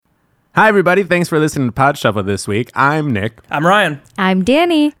Hi, everybody. Thanks for listening to Pod Shuffle this week. I'm Nick. I'm Ryan. I'm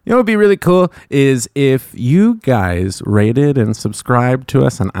Danny. You know what would be really cool is if you guys rated and subscribed to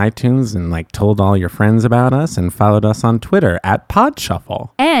us on iTunes and told all your friends about us and followed us on Twitter at Pod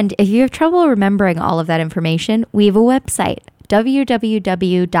Shuffle. And if you have trouble remembering all of that information, we have a website,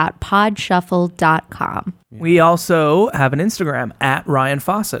 www.podshuffle.com. We also have an Instagram at Ryan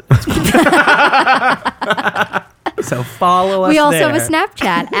Fawcett. So follow us. We also there. have a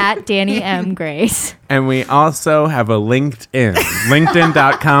Snapchat at Danny M. Grace. And we also have a LinkedIn,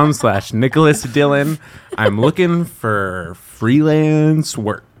 linkedin.com/Nicholas Dillon. I'm looking for freelance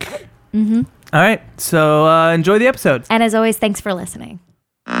work. Mm-hmm. All right. So enjoy the episode. And as always, thanks for listening.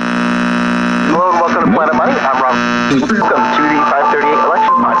 Hello and welcome to Planet Money. I'm Rob. Welcome to the 538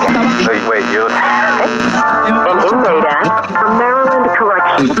 election podcast. Wait, you... An inmate asked from Maryland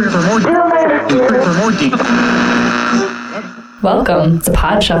Corrections. Welcome to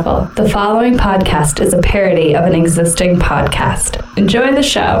Pod Shuffle. The following podcast is a parody of an existing podcast. Enjoy the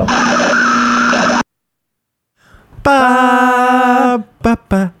show. Ba ba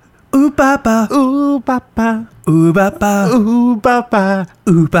ba. Ooh ba ba. Ooh ba ba. Ooh ba ba. Ooh ba ba.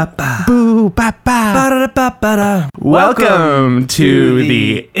 Ooh ba ba. Boo ba ba. Ba-da-da-ba-ba-da. Welcome to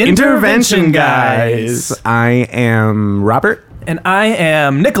the Intervention Guys. I am Robert. And I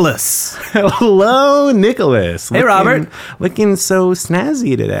am Nicholas. Hello, Nicholas. Hey, Robert. Looking so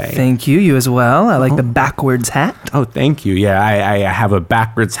snazzy today. Thank you. You as well. I like the backwards hat. Oh, thank you. Yeah, I have a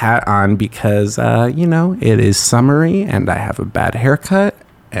backwards hat on because, it is summery and I have a bad haircut.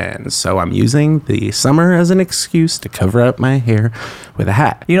 And so I'm using the summer as an excuse to cover up my hair with a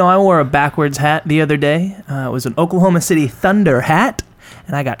hat. You know, I wore a backwards hat the other day. It was an Oklahoma City Thunder hat.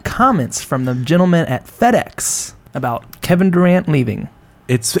 And I got comments from the gentleman at FedEx about Kevin Durant leaving.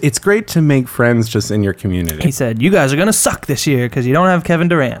 It's great to make friends just in your community. He said, you guys are going to suck this year because you don't have Kevin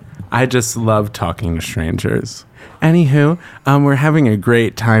Durant. I just love talking to strangers. Anywho, we're having a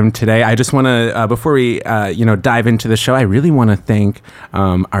great time today. I just want to, before we, dive into the show, I really want to thank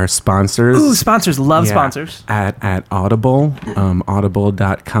our sponsors. Ooh, sponsors. Love sponsors. At Audible,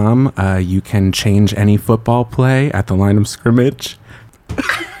 audible.com. You can change any football play at the line of scrimmage.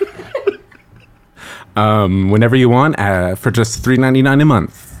 Whenever you want, for just $3.99 a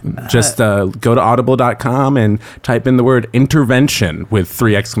month. Just go to audible.com and type in the word intervention with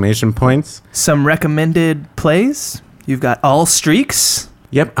 3 exclamation points. Some recommended plays. You've got All Streaks.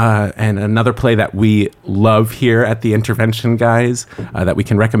 Yep, and another play that we love here at the Intervention Guys that we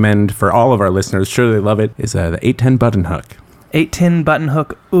can recommend for all of our listeners, sure they love it, is the 810 Button Hook. 810 Button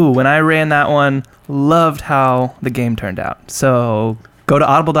Hook. Ooh, when I ran that one, loved how the game turned out. So go to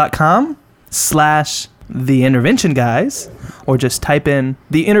audible.com/The Intervention Guys, or just type in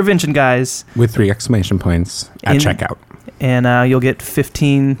The Intervention Guys with 3 exclamation points at checkout. And you'll get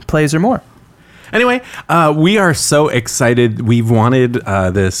 15 plays or more. Anyway, we are so excited. We've wanted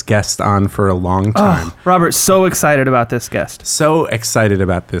this guest on for a long time. Oh, Robert, so excited about this guest. So excited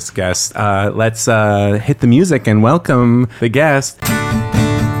about this guest. Let's hit the music and welcome the guest.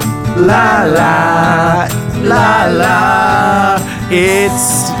 La la, la la,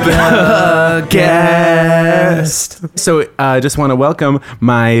 it's the guest. So I just want to welcome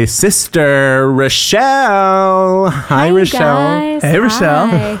my sister, Rochelle. Hi, Rochelle. Guys. Hey, Rochelle.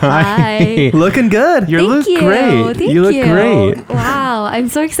 Hi. Looking good. You look great. Thank you look great. Wow, I'm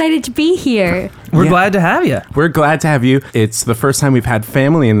so excited to be here. We're glad to have you. We're glad to have you. It's the first time we've had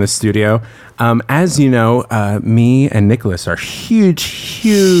family in the studio. As you know, me and Nicholas are huge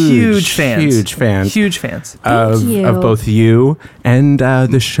fans of both you and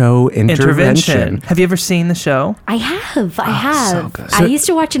the show Intervention. Have you ever seen the show? I have. So good. I used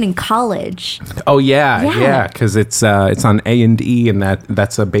to watch it in college. Oh yeah, because it's on A&E, and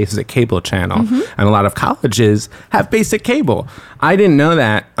that's a basic cable channel, and a lot of colleges have basic cable. I didn't know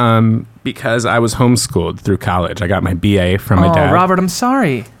that because I was homeschooled through college. I got my BA from my dad. Oh, Robert, I'm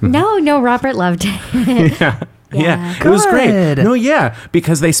sorry. No, Robert loved it. Yeah. It was great. Good. No, yeah,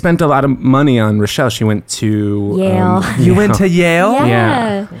 because they spent a lot of money on Rochelle. She went to Yale. You went to Yale?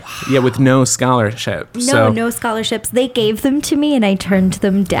 Yeah. Yeah, with no scholarship. No scholarships. They gave them to me and I turned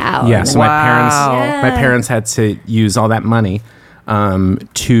them down. Yeah, so Wow. my parents had to use all that money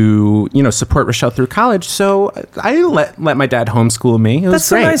to support Rochelle through college. So I let my dad homeschool me. It was That's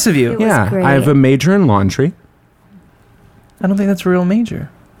so great. nice of you. It was Yeah, great. I have a major in laundry. I don't think that's a real major.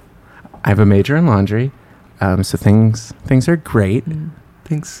 I have a major in laundry. So things are great.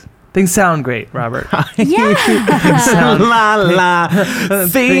 Things sound great, Robert. Yeah. La la.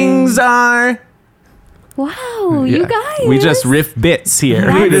 Things are. Wow, Yeah. you guys. We just riff bits here.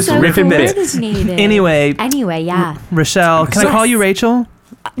 That's We just so riffing bits. coordinated. Anyway, yeah. Rochelle, can I call you Rachel?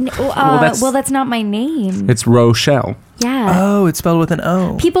 Well, that's not my name. It's Rochelle. Yeah. Oh, it's spelled with an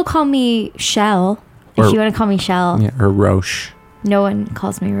O. People call me Shell. Or- If you want to call me Shell. Yeah, or Roche. No one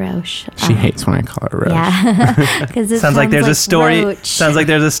calls me Roche. She hates when I call her Roche. Yeah. Because Sounds like there's a story. Roach. Sounds like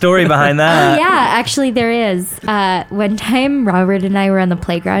there's a story behind Oh, that. yeah, actually there is. One time, Robert and I were on the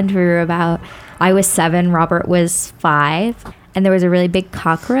playground. I was 7, Robert was 5, and there was a really big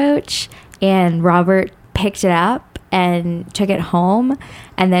cockroach, and Robert picked it up and took it home.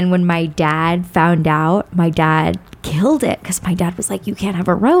 And then when my dad found out, my dad killed it because my dad was like, you can't have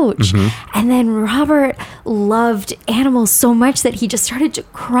a roach. And then Robert loved animals so much that he just started to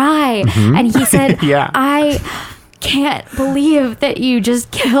cry. And he said, Yeah. I can't believe that you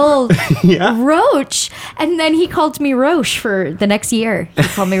just killed Roach. And then he called me Roche for the next year. He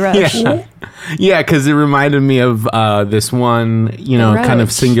called me Roche. Yeah, because it reminded me of this one, kind of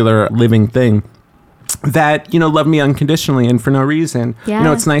roach. singular living thing that, loved me unconditionally and for no reason.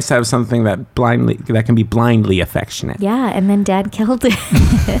 Yeah. It's nice to have something that can be blindly affectionate. Yeah, and then Dad killed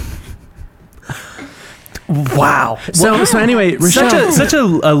it. Wow. So anyway, Rochelle, Such a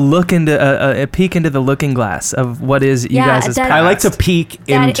look into a peek into the looking glass of what is you Yeah, guys' that- past. I like to peek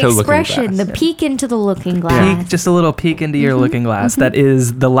That into looking expression, glass. the peek into the looking glass. peek, just a little peek into your looking glass. That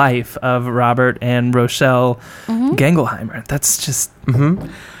is the life of Robert and Rochelle Gangelheimer. That's just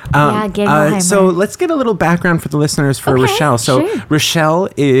Yeah, Gangelheimer. So let's get a little background for the listeners for Okay, Rochelle. So sure. Rochelle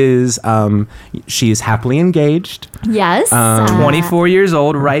is she is happily engaged. Yes. 24 years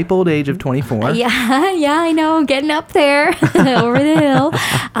old, ripe old age of 24. Yeah, I know. I'm getting up there over the hill.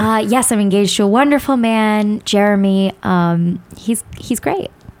 Yes, I'm engaged to a wonderful man, Jeremy. He's great.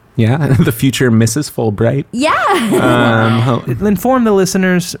 Yeah, the future Mrs. Fulbright. Yeah. Inform the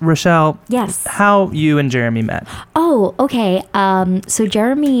listeners, Rochelle, Yes. how you and Jeremy met. Oh, okay. So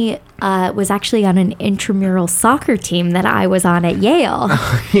Jeremy was actually on an intramural soccer team that I was on at Yale.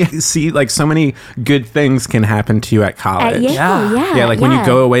 Yeah, see, like so many good things can happen to you at college. At Yale, yeah. Yeah, like when you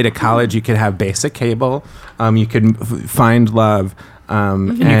go away to college, you could have basic cable. You could find love.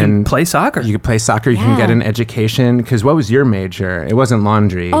 And You can play soccer. You could play soccer. You can Yeah. get an education. Because what was your major? It wasn't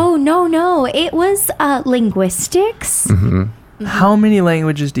laundry. Oh, no. It was linguistics. How many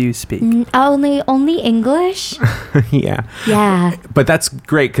languages do you speak? Only English. Yeah. Yeah. But that's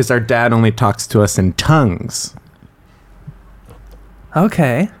great because our dad only talks to us in tongues.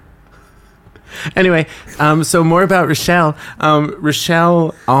 Okay. Anyway, so more about Rochelle.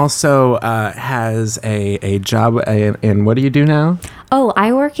 Rochelle also has a job in what do you do now? Oh,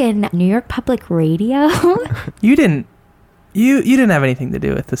 I work in New York Public Radio. You didn't have anything to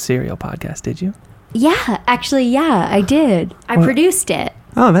do with the Serial podcast, did you? Yeah, actually, yeah, I did. I produced it.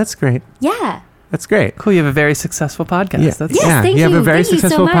 Oh, that's great. Yeah. That's great. Cool, you have a very successful podcast. Yeah. That's Yes, Yeah, thank you you. have a very Thank you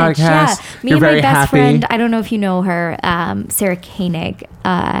successful so much. podcast. Yeah. Me You're and my very best happy. friend, I don't know if you know her, Sarah Koenig.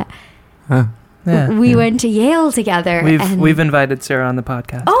 Yeah. We went to Yale together. We've invited Sarah on the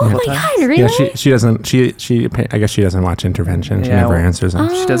podcast. Oh several my times. God, really? Yeah, she doesn't. She I guess she doesn't watch Intervention. She Yeah, never well, answers them.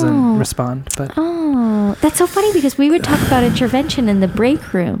 She doesn't respond, but Oh, that's so funny because we would talk about intervention in the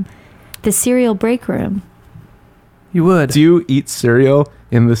break room, the cereal break room. you would. Do you eat cereal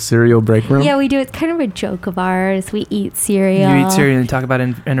in the cereal break room? Yeah, we do. It's kind of a joke of ours. We eat cereal. You eat cereal and talk about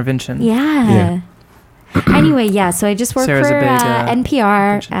intervention. Yeah. Anyway, yeah. So I just work Sarah's for a big,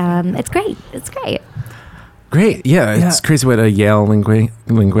 NPR. It's great. It's great. Great. Yeah, Yeah. it's crazy what a Yale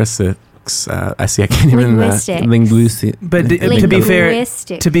linguistics. I see. I can't even Linguistics. linguistic. But to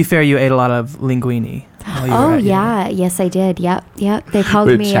Linguistics. be fair, you ate a lot of linguine. while you were Oh at Yale. yeah, yes I did. Yep. They called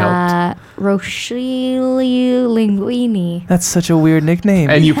Which me helped. Rochelle Linguini. That's such a weird nickname.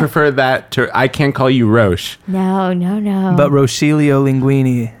 And you prefer that to? I can't call you Roche. No. but Rochilio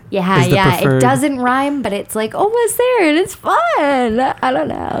Linguini. Yeah, is the yeah. It preferred- doesn't rhyme, but it's like almost there, and it's fun. I don't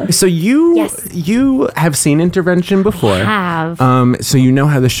know. So you Yes. you have seen Intervention before. Have. So you know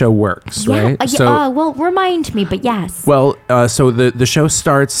how the show works, right? Yeah. So Well, remind me, but yes. well, so the show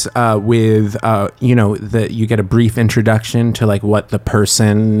starts with that you get a brief introduction to like what the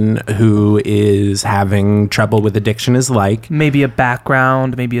person who is having trouble with addiction is like. Maybe a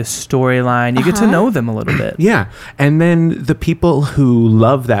background, maybe a storyline. You get to know them a little bit. Yeah, and then the people who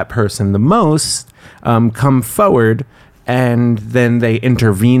love that person the most come forward, and then they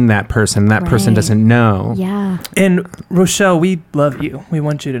intervene that person. That person Right. doesn't know. Yeah. And Rochelle, we love you. We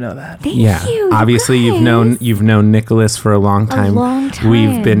want you to know that. Thank Yeah, you. obviously you've known Nicholas for a long time. long time.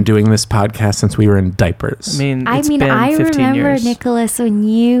 We've been doing this podcast since we were in diapers. I mean, I been 15 remember years. Nicholas when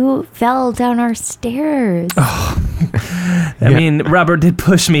you fell down our stairs. I mean, Robert did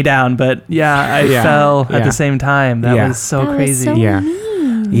push me down, but I Yeah. fell at Yeah. the same time. That Yeah. was so That was crazy. so Yeah. mean.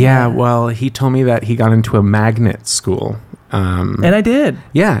 Yeah, well, he told me that he got into a magnet school And I did.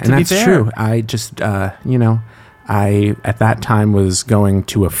 Yeah, and To be that's fair. true. I just, I at that time was going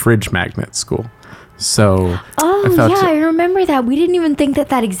to a fridge magnet school. So Oh, I felt yeah, I remember that. We didn't even think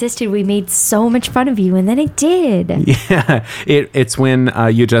that existed. We made so much fun of you, and then it did. Yeah, it's when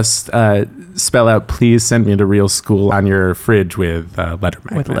you just spell out, please send me to real school on your fridge with letter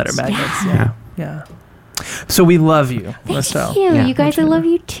magnets. With letter magnets. Yeah. Yeah. So we love you, Thank Rochelle. you. Yeah, You guys, I love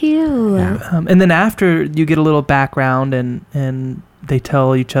you too. Yeah. And then after you get a little background and they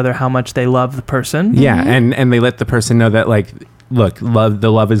tell each other how much they love the person. Yeah, and they let the person know that, like, look,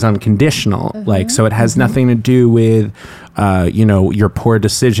 the love is unconditional. Like, so it has nothing to do with, your poor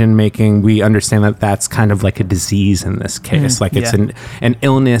decision making. We understand that that's kind of like a disease in this case. Like, it's Yeah. an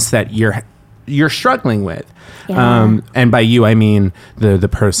illness that you're struggling with. Yeah. And by you, I mean the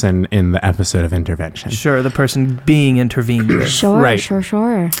person in the episode of Intervention. Sure, the person being intervened with. Sure, Right.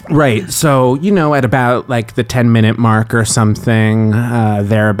 sure. Right. So, at about like the 10-minute mark or something,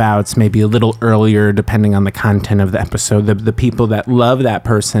 thereabouts, maybe a little earlier, depending on the content of the episode, the people that love that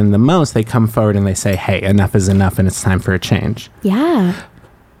person the most, they come forward and they say, hey, enough is enough and it's time for a change. Yeah.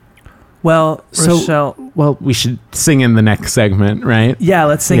 Well, So- Rochelle, Well, we should sing in the next segment, right? yeah,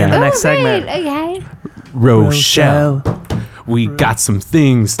 let's sing in Yeah. the next Great. segment. Okay. Rochelle, we got some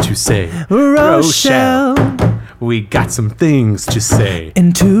things to say. Rochelle. We got some things to say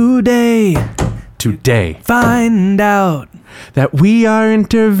And today, today find out that we are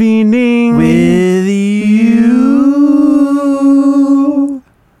intervening with you.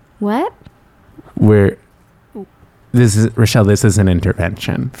 What? This is an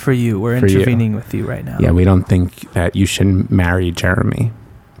intervention. For you, we're For you. intervening with you right now. Yeah, we don't think that you should marry Jeremy.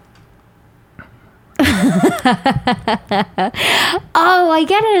 Oh, I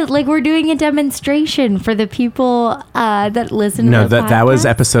get it. Like, we're doing a demonstration for the people that listen No, to the that was podcast.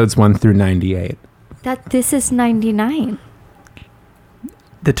 episodes 1 through 98. This is 99.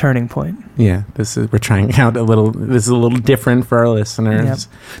 The turning point. Yeah, we're trying out this is a little different for our listeners.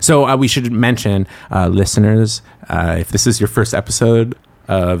 Yep. So we should mention, listeners, if this is your first episode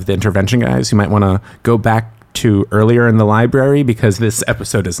of the Intervention Guys, you might want to go back to earlier in the library, because this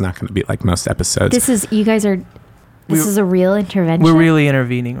episode is not going to be like most episodes. This is a real intervention. We're really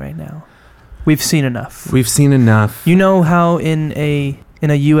intervening right now. We've seen enough. We've seen enough. You know how in a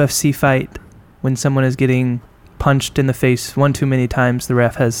UFC fight, when someone is getting punched in the face one too many times, the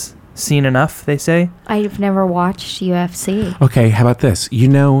ref has seen enough, they say? I've never watched UFC. Okay, how about this?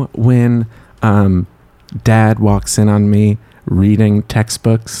 When Dad walks in on me reading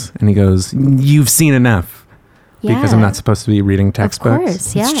textbooks and he goes, "You've seen enough." Yeah. Because I'm not supposed to be reading textbooks. Of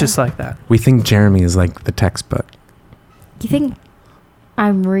course, yeah. It's just like that. We think Jeremy is like the textbook. You think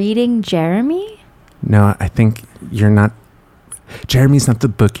I'm reading Jeremy? No, I think you're not. Jeremy's not the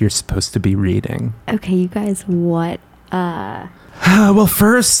book you're supposed to be reading. Okay, you guys, what? Well,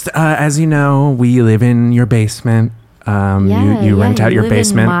 first, as you know, we live in your basement. You rent out your live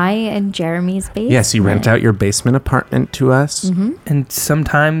basement. In my and Jeremy's basement. Yes, you rent out your basement apartment to us. Mm-hmm. And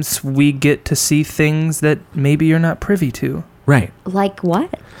sometimes we get to see things that maybe you're not privy to. Right. Like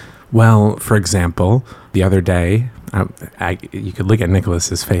what? Well, for example, the other day, you could look at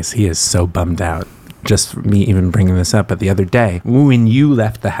Nicholas's face. He is so bummed out. Just for me even bringing this up. But the other day, when you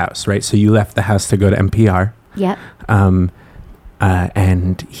left the house, right? So you left the house to go to NPR. Yep.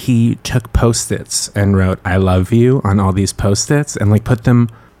 And he took Post-its and wrote, "I love you" on all these Post-its and like put them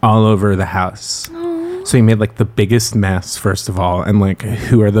all over the house. Aww. So he made like the biggest mess, first of all. And like,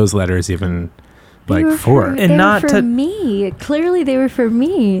 who are those letters even like for? And They were not for to- me. Clearly, they were for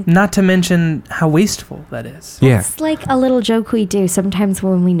me. Not to mention how wasteful that is. Yeah. It's like a little joke we do sometimes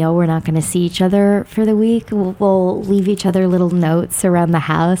when we know we're not going to see each other for the week. We'll leave each other little notes around the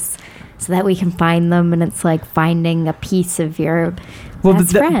house so that we can find them, and it's like finding a piece of your best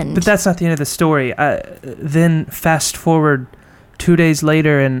friend. But that's not the end of the story. Then fast forward 2 days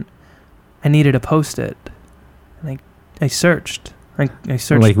later, and I needed a Post-it. And I searched. I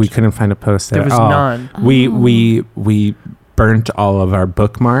searched. Like we couldn't find a Post-it. There was none. We burnt all of our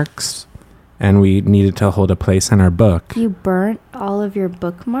bookmarks, and we needed to hold a place in our book. You burnt all of your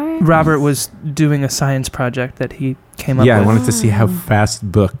bookmarks? Robert was doing a science project that he came up Yeah, I with. wanted to see how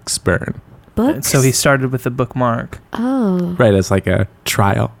fast books burn. Books? So he started with the bookmark, Oh. Right, as like a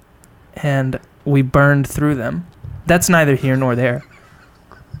trial. and we burned through them. That's neither here nor there.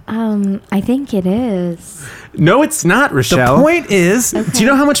 I think it is. No, it's not, Rochelle. The point is, Okay. Do you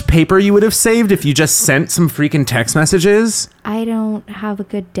know how much paper you would have saved if you just sent some freaking text messages? I don't have a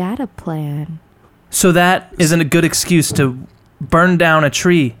good data plan. so that isn't a good excuse to burn down a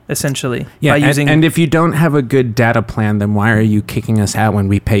tree, essentially. Yeah, by using and if you don't have a good data plan, then why are you kicking us out when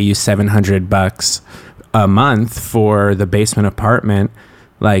we pay you $700 a month for the basement apartment,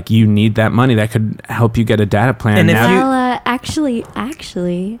 like you need that money. That could help you get a data plan. And if Now- you- Well,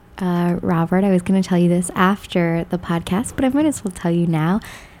 actually, Robert, I was going to tell you this after the podcast, but I might as well tell you now.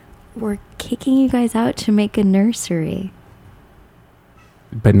 We're kicking you guys out to make a nursery.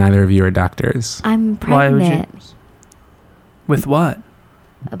 but neither of you are doctors. I'm Why would you- pregnant. With what?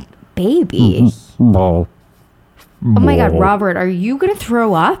 Baby. Oh my God, Robert, are you going to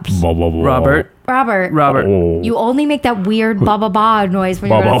throw up? Robert. Robert, you only make that weird ba-ba-ba noise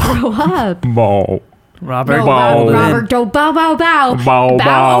when you're going to throw up. Robert. No, Bow. Robert, don't bow, bow, bow. Bow, bow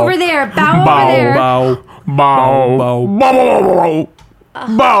bow. over there. Bow over there.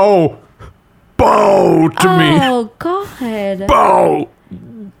 Bow to me. Oh, God. Bow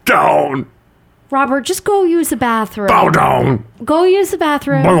down. Robert, just go use the bathroom. Bow down. Go use the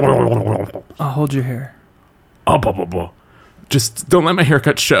bathroom. I'll hold your hair. Just don't let my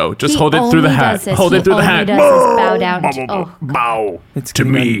haircut show. Just He hold it through the only hat. does this. Hold He it through the only hat. does this. Bow down. Oh, Bow It's to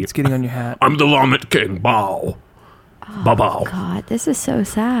getting me. it's getting on your hat. I'm the Lamet King. Bow. Bow bow. God, this is so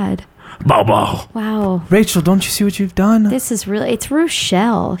sad. Bow bow. Wow. Rachel, don't you see what you've done? This is really, it's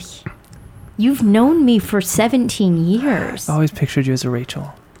Rochelle. You've known me for 17 years. I always pictured you as a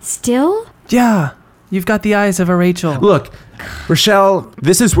Rachel. Still? Yeah, you've got the eyes of a Rachel. Look, Rochelle,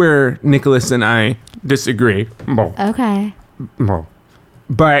 this is where Nicholas and I disagree. Okay.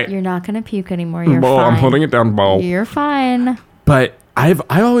 But You're not going to puke anymore. You're fine. I'm holding it down, Bow. You're fine. But I've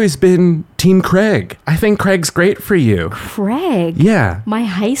always been Team Craig. I think Craig's great for you. Craig. Yeah. My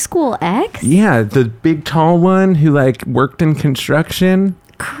high school ex? Yeah, the big tall one who like worked in construction.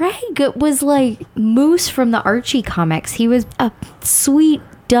 Craig was like Moose from the Archie comics. He was a sweet,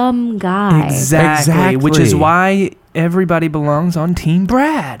 dumb guy. Exactly. Which is Exactly. why everybody belongs on Team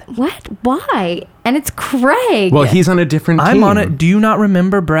Brad. What? Why? And it's Craig. Well, he's on a different team. I'm on it. Do you not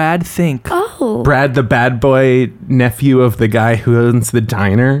remember Brad Think? Oh. Brad, the bad boy nephew of the guy who owns the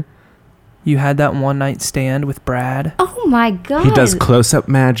diner. You had that one night stand with Brad. Oh my God. He does close-up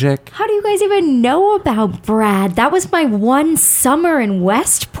magic. How do you guys even know about Brad? That was my one summer in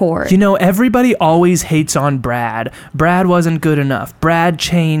Westport. You know, everybody always hates on Brad. Brad wasn't good enough. Brad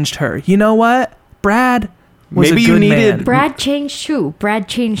changed her. You know what? Brad was Maybe a you good needed- man. Brad changed who? Brad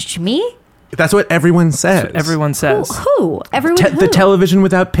changed me? That's what everyone says. Everyone says. Who? Everyone who? The television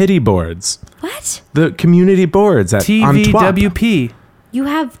without pity boards. What? The community boards at on TWAP. TVWP. You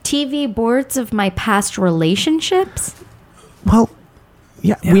have TV boards of my past relationships? Well,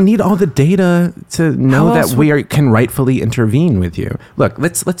 yeah, we need all the data to know How that else we can rightfully intervene with you. Look,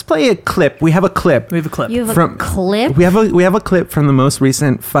 let's play a clip. We have a clip. We have a clip. You have From- a clip? We have a clip from the most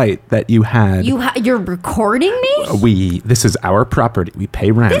recent fight that you had. You're recording me? This is our property. We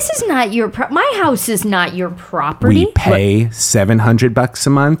pay rent. This is not your my house is not your property. We pay $700 a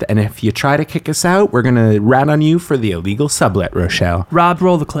month, and if you try to kick us out, we're gonna rat on you for the illegal sublet, Rochelle. Rob,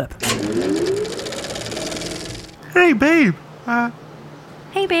 roll the clip. Hey, babe.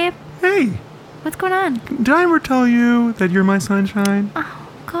 Hey babe, Hey. what's going on? Did I ever tell you that you're my sunshine?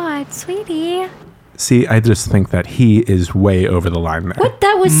 God, sweetie. See, I just think that he is way over the line there. What?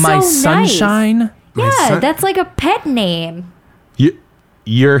 That was My so sunshine. nice. Yeah, son- that's like a pet name.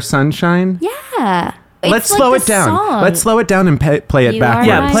 Your sunshine? Yeah. Let's It's slow like it the down. song. Let's slow it down and play it You backwards.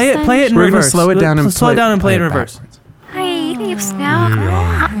 are Yeah, my play it in We're gonna reverse. slow it down and Slow it down and play it in it reverse. backwards. Hey, you smell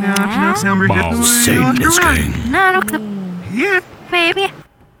Yeah, does not sound very good. Satan is king. Yeah. baby.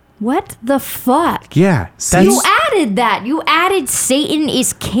 What the fuck? Yeah. See? You added that. You added Satan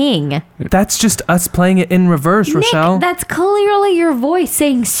is king. That's just us playing it in reverse, Rochelle. Nick, that's clearly your voice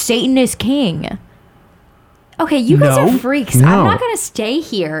saying Satan is king. Okay, you guys No. are freaks. No. I'm not going to stay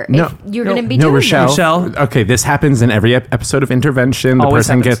here No. if you're going to be No, doing Rochelle. this. Rochelle. Okay, this happens in every episode of Intervention. The Always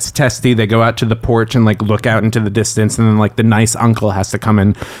person happens. gets testy. They go out to the porch and like look out into the distance, and then like the nice uncle has to come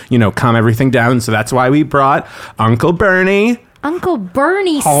and calm everything down. So that's why we brought Uncle Bernie. Uncle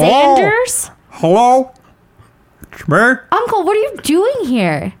Bernie Hello? Sanders? Hello. It's me. Uncle, what are you doing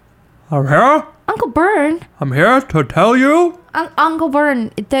here? I'm here. Uncle Bern? I'm here to tell you. Uncle Bern,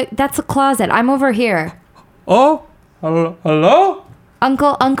 that's a closet. I'm over here. Oh, hello?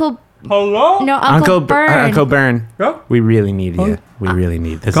 Uncle, Hello? no, Uncle Bern. Uncle Bern. Yeah. We really need you. We really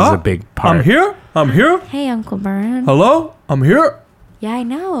need. This is God, a big part. I'm here. I'm here. Hey, Uncle Bern. Hello? I'm here. Yeah, I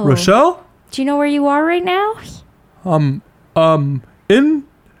know. Rochelle? Do you know where you are right now?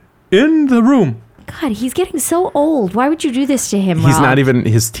 In the room. God, he's getting so old. Why would you do this to him, He's Rob? not even,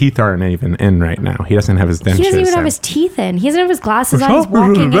 his teeth aren't even in right now. He doesn't have his dentures He doesn't even have in. his teeth in. He doesn't have his glasses on. He's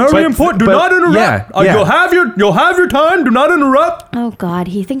walking Very into... important. Do but- not interrupt. yeah. You'll have your time. Do not interrupt. Oh, God,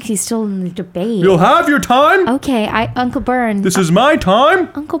 he thinks he's still in the debate. You'll have your time. Okay, Uncle Byrne. This is my time.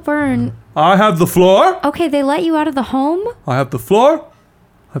 Uncle Byrne. I have the floor. Okay, they let you out of the home? I have the floor.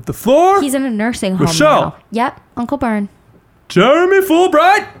 I have the floor. He's in a nursing home Michelle. now. Yep, Uncle Byrne. Jeremy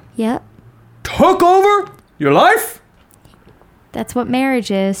Fulbright Yep, took over your life, that's what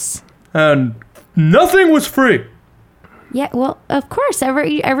marriage is. and nothing was free. Yeah, well, of course,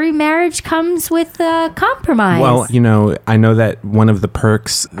 every marriage comes with a compromise. Well, I know that one of the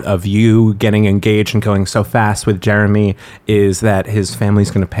perks of you getting engaged and going so fast with Jeremy is that his family's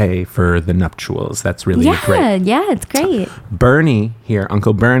going to pay for the nuptials. That's really great. Yeah, it's great. Bernie here,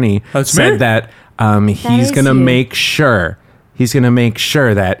 Uncle Bernie, That's said me? that he's is going to you. make sure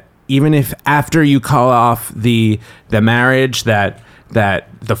that even if after you call off the marriage that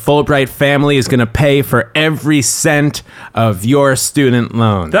the Fulbright family is going to pay for every cent of your student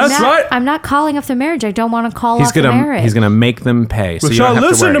loans. That's right. I'm not calling off the marriage. I don't want to call off the marriage. He's gonna make them pay. So you Michelle, don't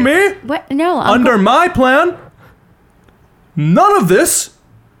have listen to worry. me. What? No, Uncle, Under my plan, none of this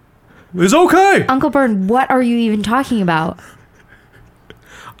is okay. Uncle Byrne, what are you even talking about?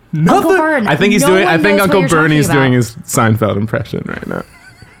 Nothing. Uncle Byrne, I think he's no doing. one I think knows what Uncle you're talking Bernie's about. doing his Seinfeld impression right now.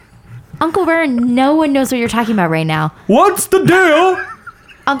 Uncle Byrne, no one knows what you're talking about right now. What's the deal?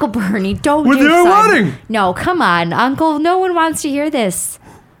 Uncle Bernie, don't With do your son. wedding? No, come on, Uncle. No one wants to hear this.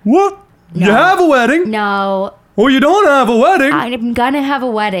 What? You No. have a wedding, No, or you don't have a wedding? I'm gonna have a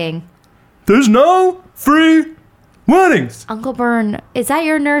wedding. There's no free weddings. Uncle Byrne, is that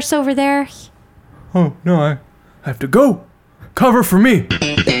your nurse over there? Oh no, I have to go. Cover for me.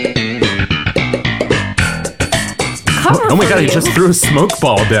 Cover Oh my for god! He you. just threw a smoke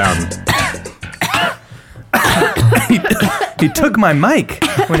ball down. He took my mic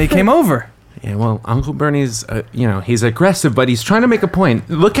when he came over. Yeah, well, Uncle Bernie's, he's aggressive, but he's trying to make a point.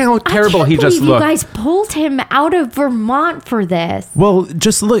 Look how I terrible can't he just believe looked. You guys pulled him out of Vermont for this. Well,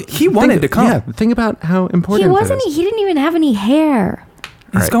 just look. He wanted to come. Yeah, think about how He important it wasn't. is. He didn't even have any hair.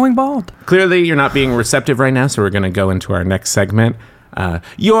 He's right. going bald. Clearly, you're not being receptive right now, so we're going to go into our next segment.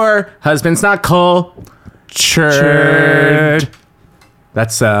 Your husband's not cultured.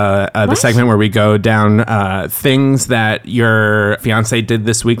 That's the What? segment where we go down things that your fiance did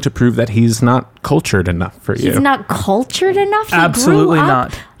this week to prove that he's not cultured enough for you. He's not cultured enough. He Absolutely grew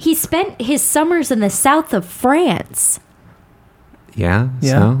up. not. He spent his summers in the south of France. Yeah,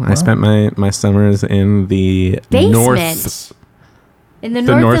 Yeah, so I well. spent my summers in the Basement. north, In the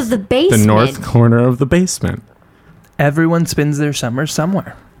north of the basement. the north corner of the basement. Everyone spends their summers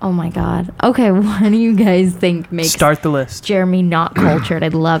somewhere. Oh my God. Okay, what do you guys think makes Start the list. Jeremy not cultured?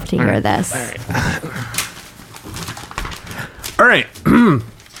 I'd love to hear this. All right,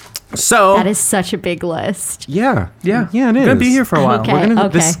 so That is such a big list. yeah, Yeah, it is. We're gonna be here for a while. Okay. We're gonna,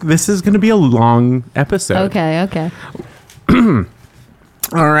 okay. This is going to be a long episode. Okay.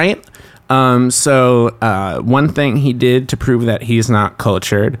 All right. So one thing he did to prove that he's not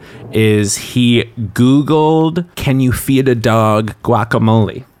cultured is he Googled, "Can you feed a dog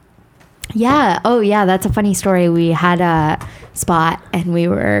guacamole?" Yeah. Oh, yeah. That's a funny story. We had a Spot, and we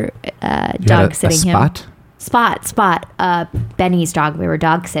were You had dog a sitting him. spot? Spot. Benny's dog. We were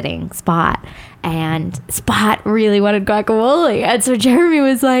dog sitting Spot, and Spot really wanted guacamole, and so Jeremy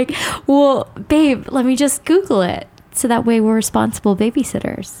was like, "Well, babe, let me just Google it, so that way we're responsible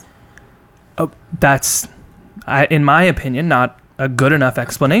babysitters." Oh, that's, in my opinion, not a good enough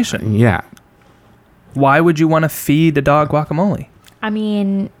explanation. Yeah. Why would you want to feed a dog guacamole? I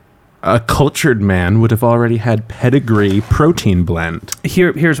mean, A cultured man would have already had pedigree protein blend.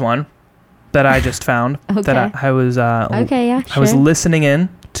 Here's one that I just found. Okay. That I was. okay, yeah, I was sure. listening in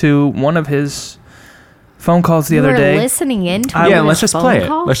to one of his phone calls the You other were day. listening in to Yeah, Yeah, his let's just phone play it.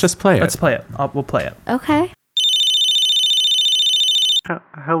 call? Let's just play it. Let's play it. We'll play it. Okay.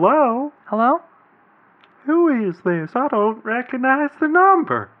 Hello? Hello? Who is this? I don't recognize the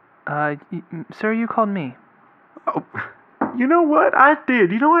number. Sir, you called me. Oh, you know what? I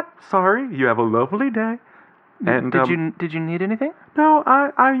did. You know what? Sorry. You have a lovely day. And Did you need anything? No,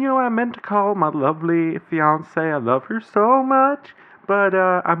 I meant to call my lovely fiance. I love her so much, but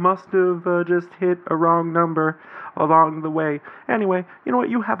I must have just hit a wrong number along the way. Anyway, you know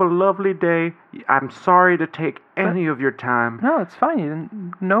what? You have a lovely day. I'm sorry to take any of your time. No, it's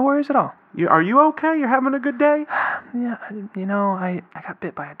fine. No worries at all. Are you okay? You're having a good day? Yeah, I got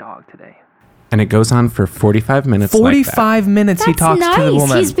bit by a dog today. And it goes on for 45 minutes. 45 minutes he That's talks nice. to the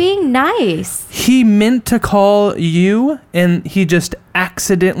woman. He's being nice. He meant to call you, and he just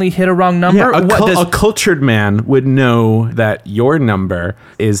accidentally hit a wrong number. Yeah, a cultured man would know that your number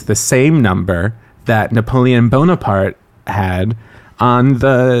is the same number that Napoleon Bonaparte had on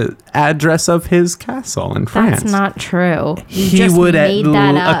the address of his castle in France. That's not true. You He just would made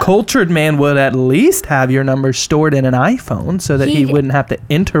that up. a cultured man would at least have your number stored in an iPhone so that he wouldn't have to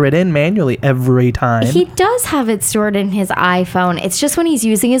enter it in manually every time. He does have it stored in his iPhone. It's just when he's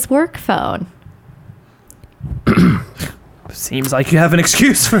using his work phone. Seems like you have an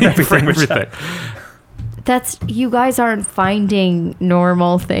excuse for everything. Rochelle. That's you guys aren't finding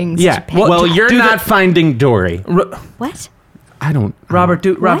normal things. Yeah. To pick. Well, you're do not finding Dory. What? I don't. Robert,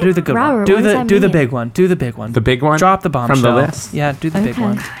 do the good Robert, one. Do what does that the mean? big one. Do the big one. The big one? Drop the bombshell From the list? Yeah, do the big Okay.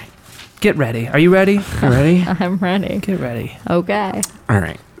 one. Get ready. Are you ready? You ready? I'm ready. Get ready. Okay. All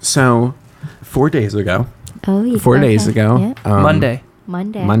right. So, 4 days ago. Oh, yeah. 4 days ago. Yeah. Monday.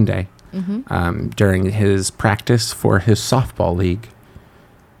 Monday. During his practice for his softball league,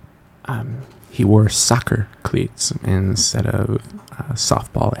 he wore soccer cleats instead of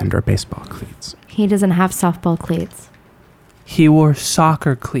softball and or baseball cleats. He doesn't have softball cleats. He wore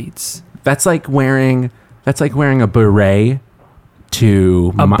soccer cleats. That's like wearing a beret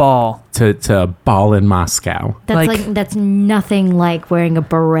to A ball. to a ball in Moscow. That's nothing like wearing a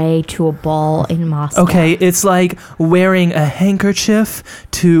beret to a ball in Moscow. Okay, it's like wearing a handkerchief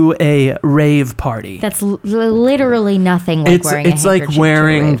to a rave party. That's literally nothing like wearing a It's like handkerchief to a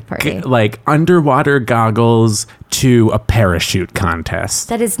wearing rave party. like underwater goggles to a parachute contest.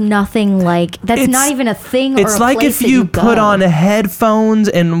 That is nothing like. That's It's- not even a thing. It's or a like place if that you put go. on headphones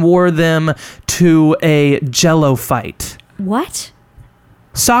and wore them to a Jello fight. What?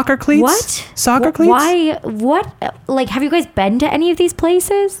 Soccer cleats? What? Soccer cleats? Why? What? Like, have you guys been to any of these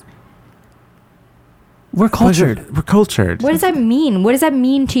places? We're cultured. We're cultured. What does that mean? What does that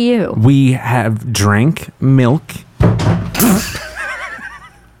mean to you? We have drank milk.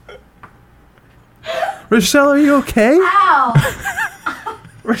 Rochelle, are you okay? Ow!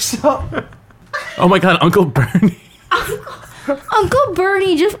 Rochelle. Oh my God, Uncle Bernie. Uncle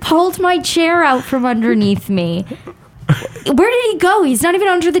Bernie just pulled my chair out from underneath me. Where did he go? He's not even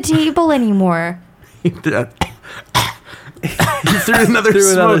under the table anymore. He threw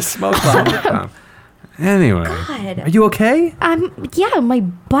another smoke bomb. Anyway. God. Are you okay? Yeah, my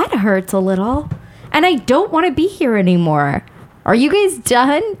butt hurts a little. And I don't want to be here anymore. Are you guys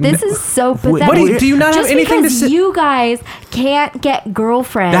done? This is so pathetic. What do you not have Just anything to because say? you guys can't get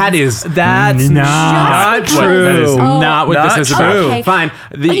girlfriends. That's That's not Just true. That is because- not what Not this is about. true. Fine.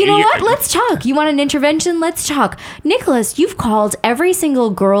 You know what? Let's talk. You want an intervention? Let's talk. Nicholas, you've called every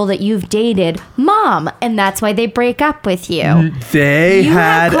single girl that you've dated mom, and that's why they break up with you. They You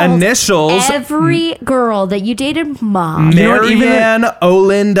have had called initials. Every girl that you dated mom. Marianne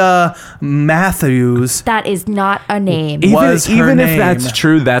Olinda Matthews. That is not a name. was her even if name. that's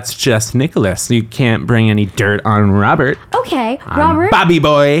true, that's just Nicholas. You can't bring any dirt on Robert. Okay, I'm Robert. Bobby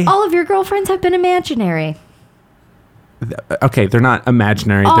boy. All of your girlfriends have been imaginary. Okay, they're not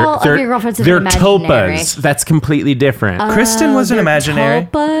imaginary. All of they're your girlfriends have they're been imaginary. tulpas. That's completely different. Kristen wasn't They're imaginary.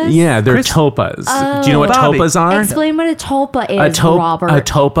 tulpas? Yeah, they're Chris- tulpas. Do you know what Bobby, tulpas are? Explain what a tulpa is, Robert. A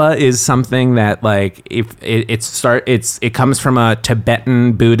tulpa is something that, like, if it comes from a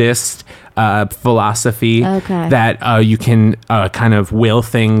Tibetan Buddhist philosophy Okay. that you can kind of will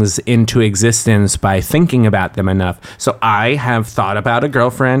things into existence by thinking about them enough. So I have thought about a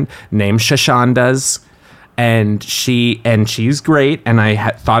girlfriend named Shashanda's. And she's great, and I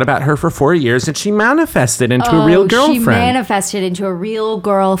had thought about her for 4 years, and she manifested into a real girlfriend. She manifested into a real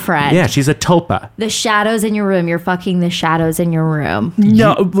girlfriend. Yeah, she's a tulpa. The shadows in your room. You're fucking the shadows in your room.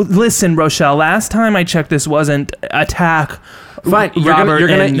 No, listen, Rochelle. Last time I checked, this wasn't attack. Fine, Robert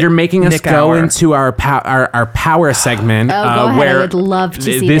and you're making us Nick go Hour. into our power segment. Oh, go ahead. Where I would love to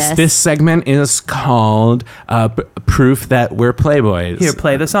see this. this. This segment is called "Proof That We're Playboys." Here,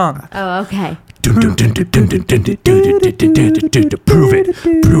 play the song. Oh, okay. Prove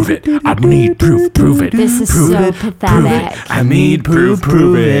it. I need proof. Prove it. This is so pathetic. I need proof.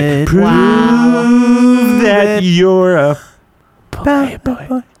 Prove it. Prove Wow. that you're a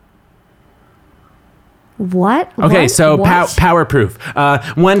Playboy. What? Okay, What? so What? power proof.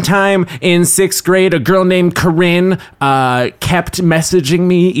 One time in 6th grade, a girl named Corinne kept messaging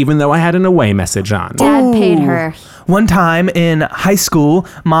me even though I had an away message on. Dad paid her. One time in high school,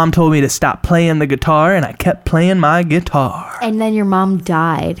 Mom told me to stop playing the guitar, and I kept playing my guitar. And then your mom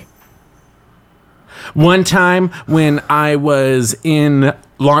died. One time when I was in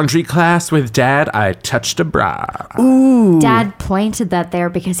laundry class with Dad, I touched a bra. Dad pointed that there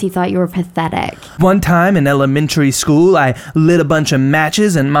because he thought you were pathetic. One time in elementary school, I lit a bunch of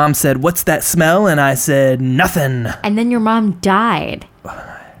matches and Mom said, "What's that smell?" And I said, "Nothing." And then your mom died.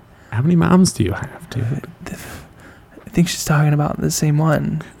 How many moms do you have, dude? I think she's talking about the same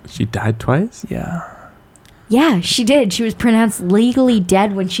one. She died twice? Yeah. Yeah, she did. She was pronounced legally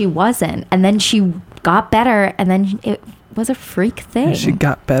dead when she wasn't. And then she got better, and then it was a freak thing. And she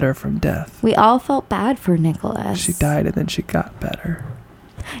got better from death. We all felt bad for Nicholas. She died and then she got better.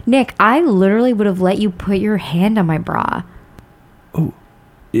 Nick, I literally would have let you put your hand on my bra. Oh.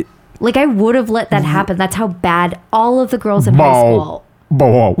 Like, I would have let that happen. That's how bad all of the girls in high school.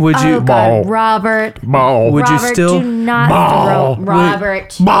 Would you? Oh, God, Robert. Would you Robert, still? do not throw.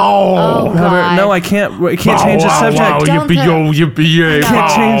 Robert. Oh, Robert, God. no, I can't change the subject. Don't throw. I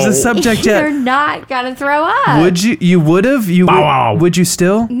can't change the subject You're yet. not gonna throw up. Would you? You would have? Would you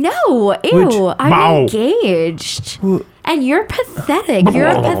still? No, ew. I'm engaged. And you're pathetic. You're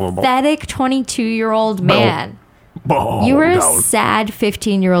a pathetic 22-year-old man. You were a sad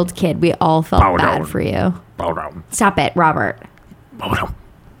 15-year-old kid. We all felt bad for you. Stop it, Robert.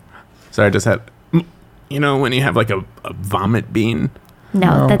 Sorry, I just had, you know, when you have like a vomit bean?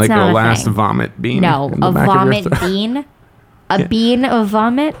 No, that's like not the a last thing. vomit bean? No, in the a back of your vomit throat? bean? A bean of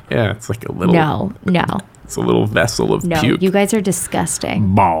vomit? Yeah, it's like a little. No. It's a little vessel of No, puke. you guys are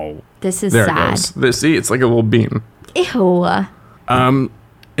disgusting. This is There sad. it goes. See, it's like a little bean. Ew.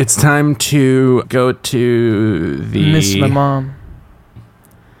 It's time to go to the. Miss my mom.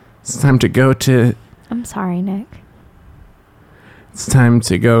 It's time to go to. I'm sorry, Nick. It's time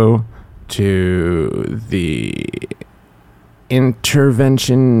to go to the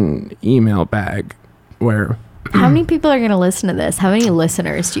intervention email bag where How many people are going to listen to this? How many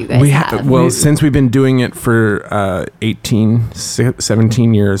listeners do you guys have? well, since we've been doing it for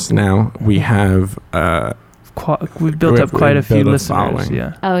 17 years now, we have We've built up quite a few built a listeners. following.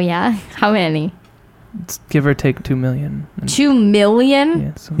 Yeah, Oh, yeah? How many? give or take 2 million. 2 million?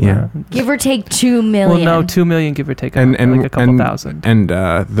 Yeah, somewhere. Give or take 2 million. Well, no, 2 million, give or take, and like a couple thousand. And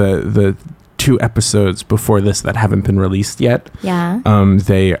the 2 episodes before this that haven't been released yet, Yeah.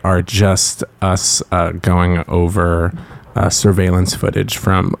 they are just us going over surveillance footage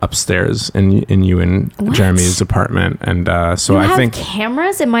from upstairs in you and What? Jeremy's apartment, and so You I have think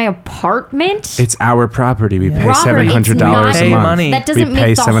cameras in my apartment? it's our property. We pay Robert, it's $700 not- a Pay month. money. That doesn't We pay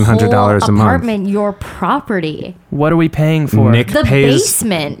make the $700 whole a month. apartment your property. What are we paying for? Nick The pays.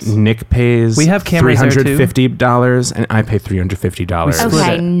 basement. Nick pays. We have cameras there, too. $350, and I pay $350. split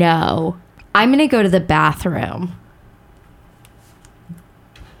Okay, it. no. I'm going to go to the bathroom.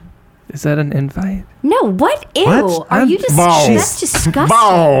 Is that an invite? No, what? Ew. What? Are you just... Bow. That's disgusting.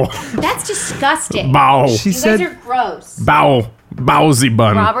 Bow. That's disgusting. Bow. She You said, guys are gross. Bow. Bowsy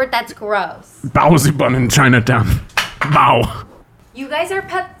bun. Robert, that's gross. Bowsy bun in Chinatown. Bow. You guys are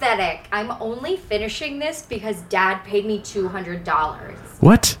pathetic. I'm only finishing this because Dad paid me $200.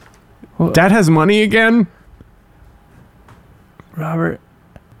 What? Well- Dad has money again? Robert,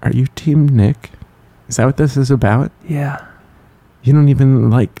 Are you Team Nick? Is that what this is about? yeah. You don't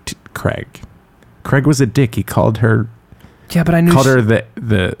even like Craig. Craig was a dick. He called her Yeah, but I knew her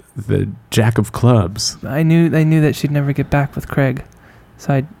the jack of clubs. I knew that she'd never get back with Craig.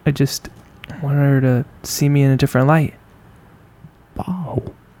 So I just wanted her to see me in a different light. Bow.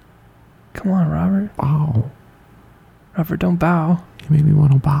 Come on, Robert. Bow. Robert, don't bow. You make me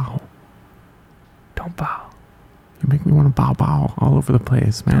want to bow. Don't bow. You make me want to bow all over the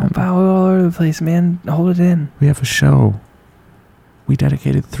place, man. Don't bow all over the place, man. Hold it in. We have a show. We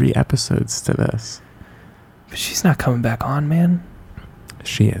dedicated 3 episodes to this. But she's not coming back on, man.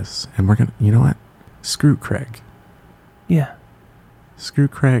 She is. And we're going to, you know what? Screw Craig. Yeah. Screw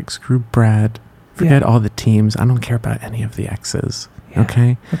Craig. Screw Brad. Forget all the teams. I don't care about any of the exes. Yeah.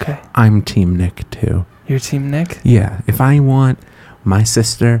 Okay? Okay. I'm Team Nick, too. Your team, Nick? Yeah. If I want my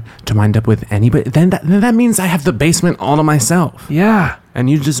sister to wind up with anybody, then that means I have the basement all to myself. Yeah. And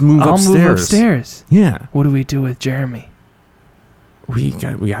you just move I'll upstairs. move upstairs. Yeah. What do we do with Jeremy? We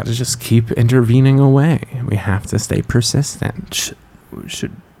got to just keep intervening away. We have to stay persistent.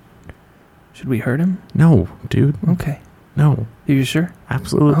 Should we hurt him? No, dude. Okay. No. Are you sure?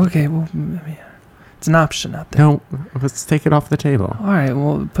 Absolutely. Okay, well, I mean, it's an option out there. No, let's take it off the table. All right,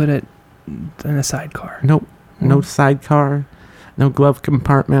 we'll put it in a sidecar. Nope. No sidecar. No glove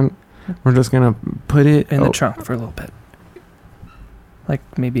compartment. We're just going to put it In the trunk for a little bit.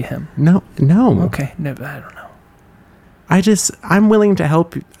 Like maybe him. No. Okay, no, I don't know. I'm willing to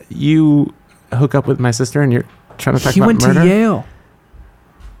help you hook up with my sister, and you're trying to talk He about went murder? to Yale.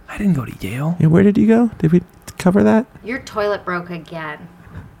 I didn't go to Yale. Yeah, where did you go? Did we cover that? Your toilet broke again.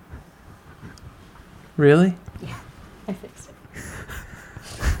 Really? Yeah, I fixed it.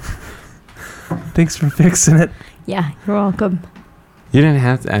 Thanks for fixing it. Yeah, you're welcome. You didn't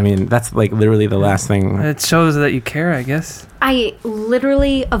have to. I mean, that's like literally the last thing. It shows that you care, I guess. I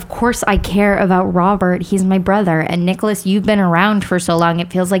literally, of course, I care about Robert. He's my brother. And Nicholas, you've been around for so long,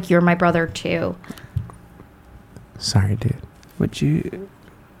 it feels like you're my brother too. Sorry, dude. Would you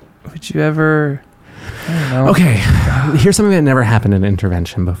ever? I don't know. Okay, here's something that never happened in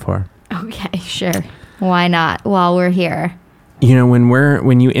intervention before. Okay, sure. Why not? While we're here. You know,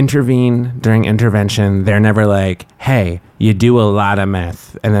 when you intervene during intervention, they're never like, hey, you do a lot of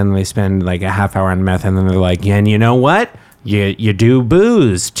meth. And then they spend like a half hour on meth. And then they're like, yeah, and you know what? You do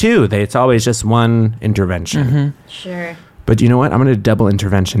booze too. It's always just one intervention. Mm-hmm. Sure. But you know what? I'm going to double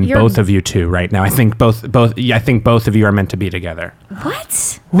intervention both of you two right now. I think both of you are meant to be together.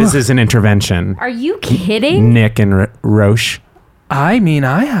 What? This is an intervention. Are you kidding? Nick and Roche. I mean,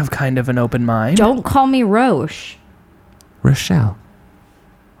 I have kind of an open mind. Don't call me Roche. Rochelle.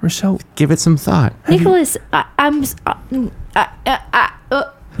 Give it some thought. Nicholas,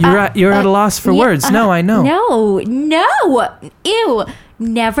 You're at a loss for words. No, I know. No. Ew.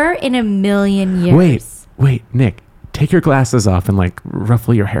 Never in a million years. Wait, Nick. Take your glasses off and like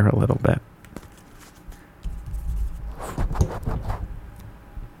ruffle your hair a little bit.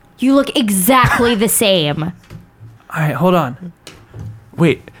 You look exactly the same. All right, hold on.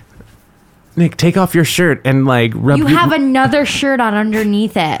 Wait. Nick, take off your shirt and like rub You have another shirt on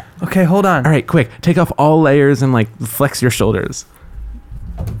underneath it. Okay, hold on. All right, quick. Take off all layers and like flex your shoulders.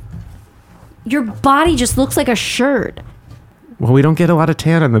 Your body just looks like a shirt. Well, we don't get a lot of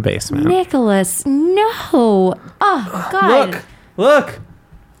tan in the basement. Nicholas, no. Oh, God. Look.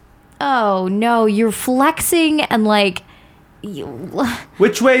 Oh, no. You're flexing and like...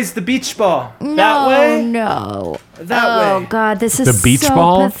 Which way's the beach ball? No, that way? No. That Oh, way. God. This is The beach so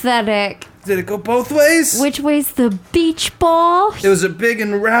ball? pathetic. Did it go both ways? Which way's the beach ball? It was a big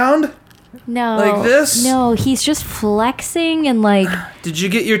and round? No. Like this? No, he's just flexing and like... Did you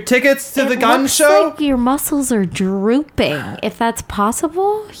get your tickets to the It gun looks show? like your muscles are drooping, if that's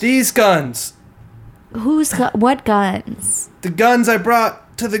possible. These guns. What guns? The guns I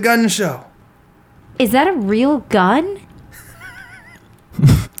brought to the gun show. Is that a real gun?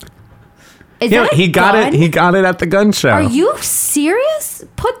 Is Yeah, that a he got gun? it. He got it at the gun show. Are you serious?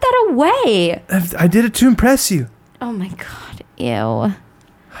 Put that away. I did it to impress you. Oh my God. Ew.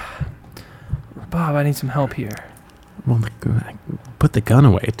 Bob, I need some help here. Well, put the gun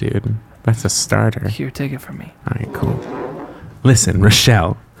away, dude. That's a starter. Here, take it from me. All right, cool. Listen,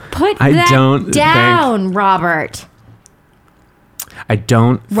 Rochelle. Put I that don't down, Robert. I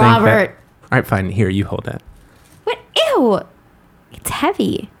don't think Robert. All right, fine. Here, you hold it. What? Ew. It's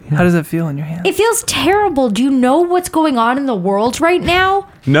heavy. How does it feel in your hand? It feels terrible. Do you know what's going on in the world right now?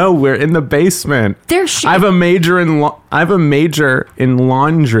 No, we're in the basement. I have a major in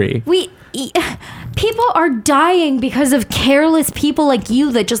laundry. People are dying because of careless people like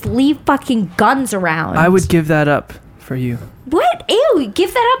you that just leave fucking guns around. I would give that up for you. What? Ew,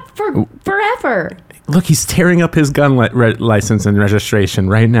 give that up for forever. Look, he's tearing up his gun license and registration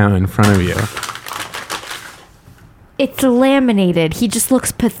right now in front of you. It's laminated. He just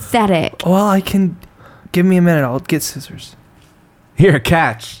looks pathetic. Well, I can... Give me a minute. I'll get scissors. Here,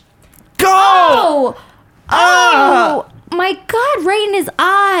 catch. Go! Oh! My God, right in his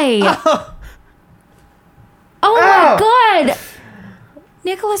eye. Oh my God.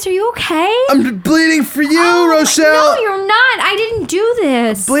 Nicholas, are you okay? I'm bleeding for you, Rochelle. No, you're not. I didn't do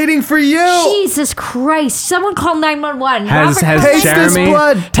this. Bleeding for you. Jesus Christ. Someone call 911. Has Taste Jeremy this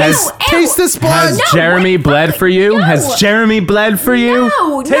blood. Taste this blood. Has Jeremy bled for you? No. Has Jeremy bled for you?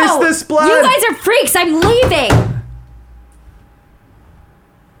 No, Taste this blood. You guys are freaks. I'm leaving.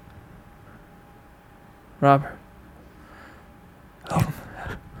 Robert.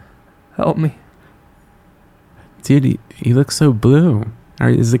 Help me. Dude, you look so blue.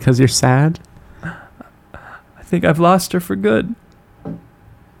 Is it because you're sad? I think I've lost her for good.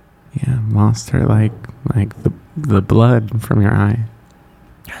 Yeah, lost her like the blood from your eye.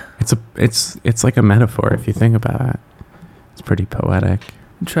 It's like a metaphor if you think about it. It's pretty poetic.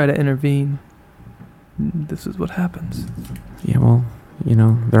 You try to intervene. This is what happens. Yeah, well, you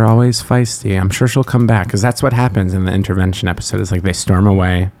know, they're always feisty. I'm sure she'll come back because that's what happens in the intervention episode. It's like they storm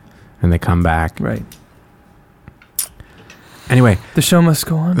away and they come back. Right. Anyway, the show must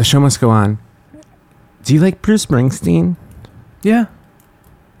go on. The show must go on. Do you like Bruce Springsteen? Yeah.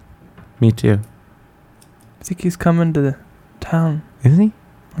 Me too. I think he's coming to town. Is he?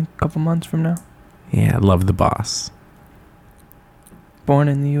 Like a couple months from now. Yeah, love the boss. Born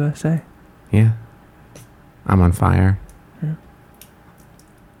in the USA. Yeah. I'm on fire. Yeah.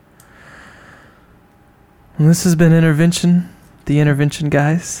 Well, this has been Intervention, the Intervention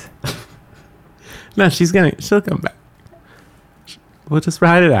guys. No, she'll come back. We'll just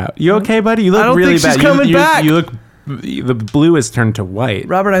ride it out. You okay, buddy? You look I don't really think she's bad. coming back. You look. The blue has turned to white.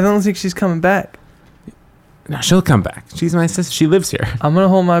 Robert, I don't think she's coming back. No, she'll come back. She's my sister. She lives here. I'm going to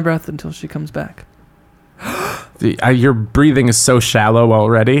hold my breath until she comes back. Your breathing is so shallow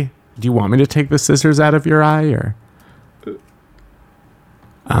already. Do you want me to take the scissors out of your eye, or?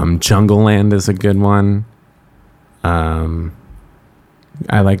 Jungle Land is a good one.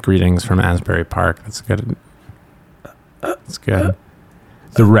 I like Greetings from Asbury Park. That's good. That's good.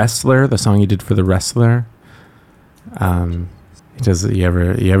 The Wrestler, the song you did for The Wrestler. He does. You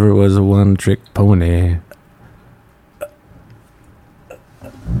ever was a one-trick pony.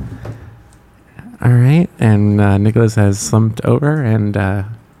 All right, and Nicholas has slumped over, and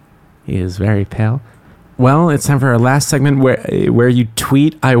he is very pale. Well, it's time for our last segment where you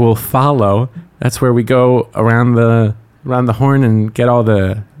tweet, I will follow. That's where we go around the horn and get all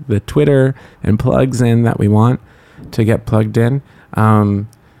the Twitter and plugs in that we want to get plugged in.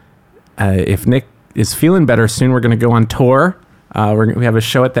 If Nick is feeling better soon, we're going to go on tour. We have a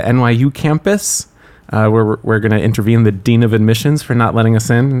show at the NYU campus where we're going to intervene the Dean of Admissions for not letting us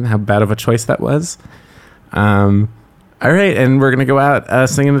in and how bad of a choice that was. All right, and we're going to go out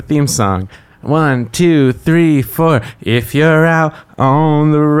singing the theme song. 1, 2, 3, 4. If you're out on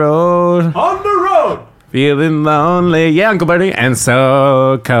the road. On the road! Feeling lonely. Yeah, Uncle Bertie. And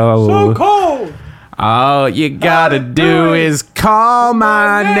so cold. So cold! All you gotta do is call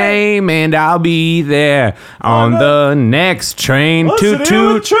my name and I'll be there on the next train. Toot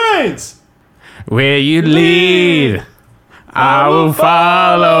toot. Trains! Where you lead, I will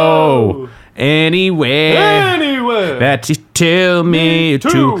follow. Anywhere that you tell me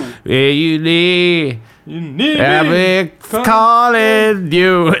to. Where you lead, I'll be calling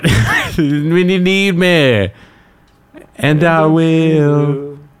you when you need me. And I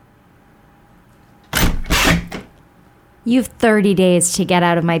will. You've 30 days to get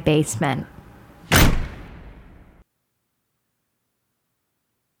out of my basement.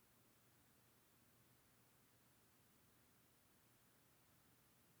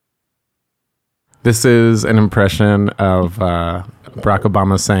 This is an impression of Barack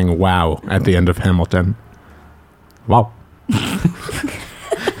Obama saying "wow" at the end of Hamilton. Wow.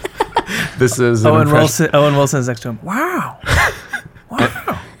 This is an impression. Owen Wilson's next to him. Wow.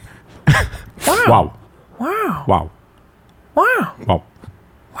 Wow. Wow. Wow. Wow. Wow. Wow.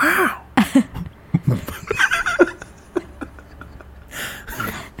 Wow.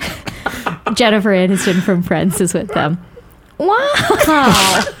 Jennifer Aniston from Friends is with them. Wow.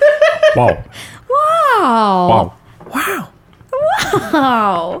 Wow. Wow. Wow. Wow.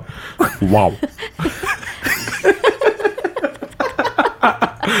 Wow.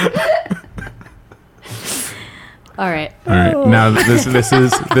 All right. All right. Now this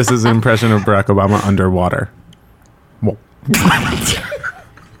is an impression of Barack Obama underwater. Whoa.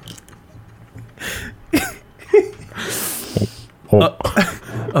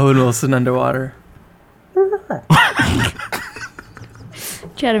 Owen Wilson underwater.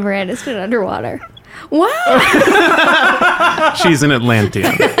 Jennifer Aniston underwater. Wow. She's an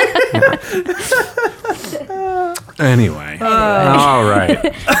Atlantean. Anyway. All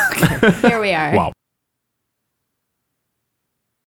right. Here we are. Wow.